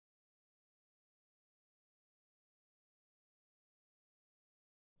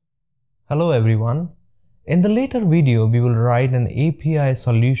Hello everyone. In the later video, we will write an API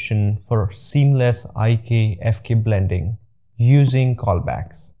solution for seamless IK-FK blending using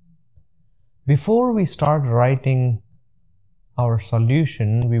callbacks. Before we start writing our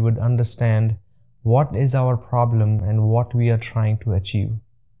solution, we would understand what is our problem and what we are trying to achieve.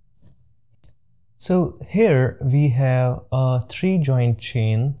 So here we have a 3-joint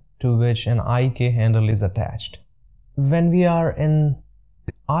chain to which an IK handle is attached. When we are in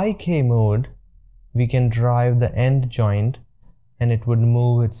IK mode, we can drive the end joint and it would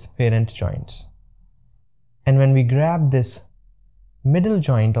move its parent joints. And when we grab this middle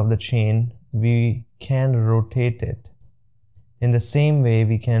joint of the chain, we can rotate it. In the same way,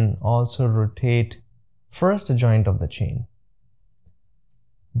 we can also rotate first joint of the chain.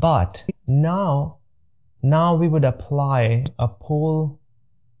 But now we would apply a pole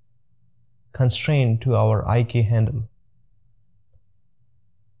constraint to our IK handle.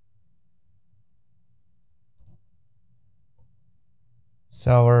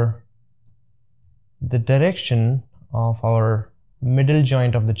 So the direction of our middle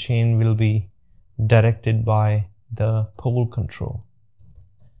joint of the chain will be directed by the pole control.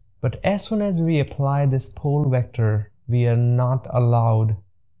 But as soon as we apply this pole vector, we are not allowed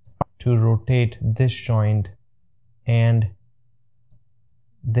to rotate this joint and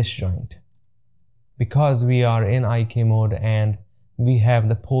this joint because we are in IK mode and we have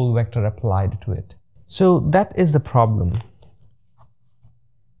the pole vector applied to it. So that is the problem.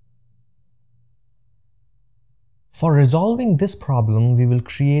 For resolving this problem, we will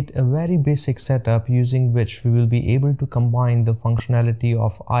create a very basic setup using which we will be able to combine the functionality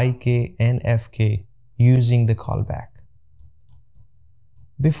of IK and FK using the callback.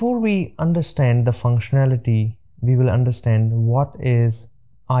 Before we understand the functionality, we will understand what is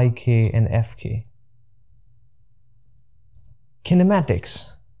IK and FK.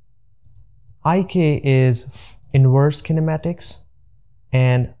 Kinematics. IK is inverse kinematics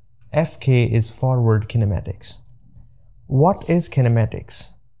and FK is forward kinematics. What is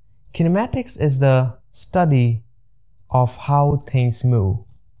kinematics? Kinematics is the study of how things move.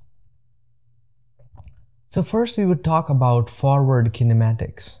 So first we would talk about forward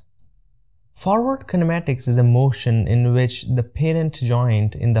kinematics. Forward kinematics is a motion in which the parent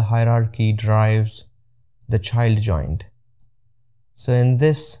joint in the hierarchy drives the child joint. So in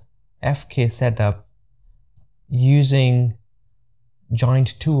this FK setup, using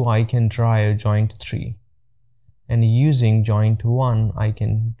joint 2, I can drive joint 3. And using joint 1, I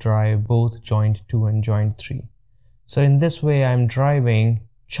can drive both joint 2 and joint 3. So in this way, I'm driving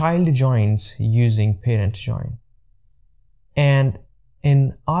child joints using parent joint. And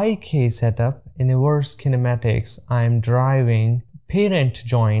in IK setup, in inverse kinematics, I'm driving parent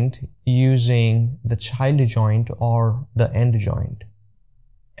joint using the child joint or the end joint.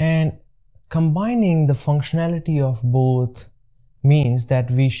 And combining the functionality of both means that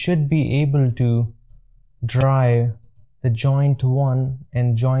we should be able to drive the joint 1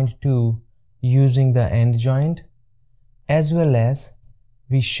 and joint 2 using the end joint, as well as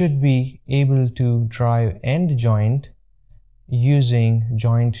we should be able to drive end joint using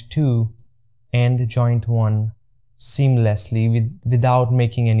joint 2 and joint 1 seamlessly without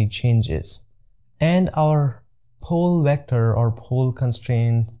making any changes. And our pole vector or pole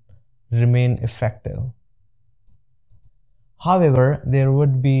constraint remain effective. However, there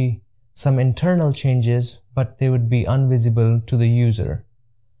would be some internal changes, but they would be invisible to the user.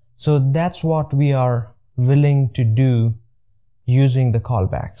 So that's what we are willing to do using the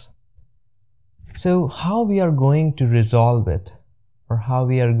callbacks. So how we are going to resolve it, or how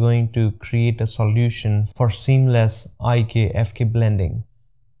we are going to create a solution for seamless IK-FK blending.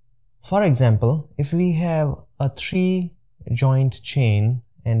 For example, if we have a 3-joint chain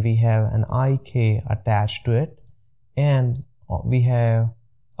and we have an IK attached to it, and we have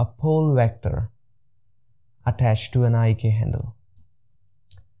a pole vector attached to an IK handle.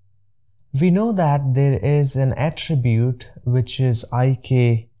 We know that there is an attribute which is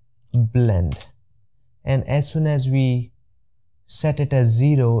IK blend, and as soon as we set it as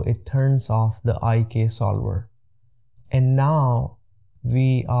 0, it turns off the IK solver. And now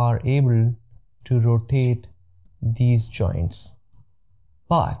we are able to rotate these joints.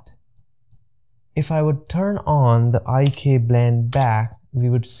 But if I would turn on the IK blend back, we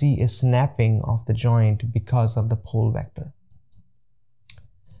would see a snapping of the joint because of the pole vector.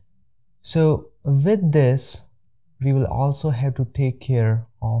 So with this, we will also have to take care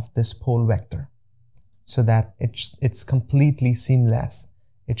of this pole vector so that it's completely seamless.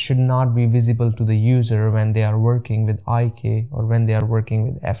 It should not be visible to the user when they are working with IK or when they are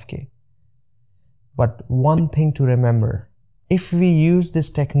working with FK. But one thing to remember, if we use this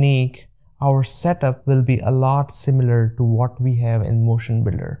technique our setup will be a lot similar to what we have in Motion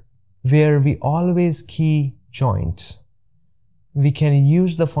Builder, where we always key joints. We can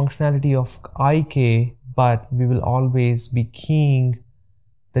use the functionality of IK, but we will always be keying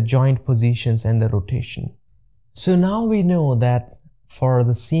the joint positions and the rotation. So now we know that for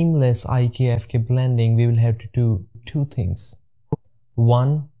the seamless IK-FK blending, we will have to do two things.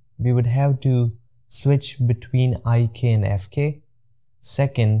 One, we would have to switch between IK and FK.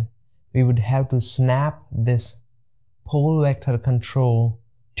 Second, we would have to snap this pole vector control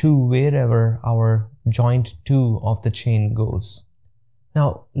to wherever our joint 2 of the chain goes.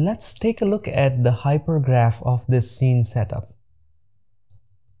 Now let's take a look at the hypergraph of this scene setup.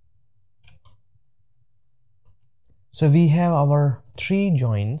 So we have our 3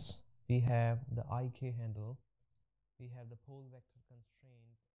 joints. We have the IK handle, we have the pole vector